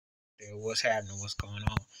there, what's happening, what's going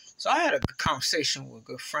on. So I had a good conversation with a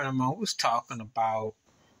good friend of mine who was talking about,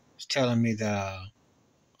 was telling me that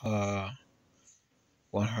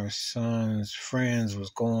one of her son's friends was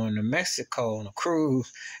going to Mexico on a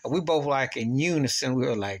cruise, and we both like in unison, we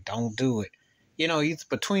were like, don't do it. You know, it's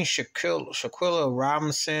between Shaquilla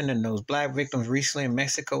Robinson and those black victims recently in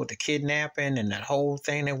Mexico with the kidnapping and that whole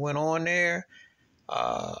thing that went on there.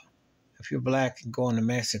 If you're black and going to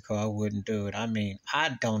Mexico, I wouldn't do it. I mean,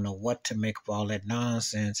 I don't know what to make of all that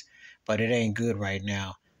nonsense, but it ain't good right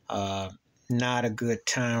now. Not a good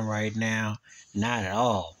time right now. Not at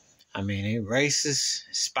all. I mean, it's racist,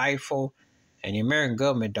 spiteful, and the American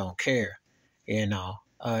government don't care. You know,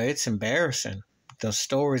 it's embarrassing. The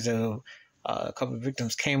stories of a couple of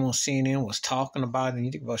victims came on CNN, was talking about it. And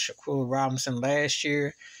you think about Shaquilla Robinson last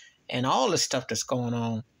year and all the stuff that's going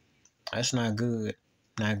on. That's not good.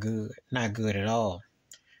 Not good. Not good at all.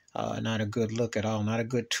 Not a good look at all. Not a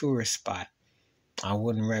good tourist spot. I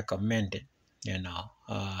wouldn't recommend it. You know,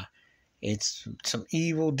 it's some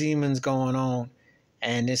evil demons going on.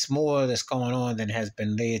 And it's more that's going on than has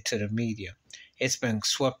been led to the media. It's been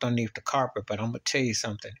swept underneath the carpet, but I'm going to tell you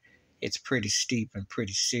something. It's pretty steep and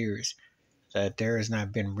pretty serious that there has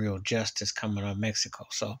not been real justice coming on Mexico.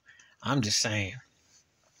 So I'm just saying,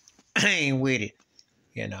 I ain't with it.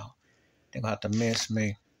 You know, they're going to have to miss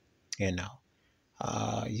me. You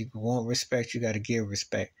know, you want respect, you got to give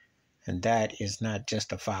respect. And that is not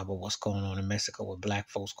justifiable what's going on in Mexico with black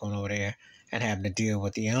folks going over there and having to deal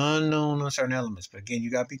with the unknown on certain elements. But again, you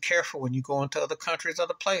got to be careful when you go into other countries,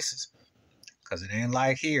 other places, because it ain't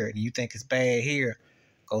like here. And you think it's bad here,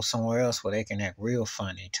 go somewhere else where they can act real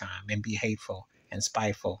funny time and be hateful and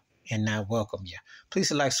spiteful and not welcome you.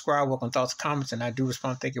 Please like, subscribe, welcome thoughts, comments, and I do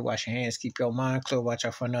respond. Thank you. Wash your hands. Keep your mind clear. Watch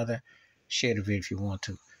out for another. Share the video if you want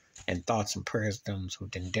to. And thoughts and prayers to those who've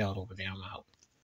been dealt over there. I'm out.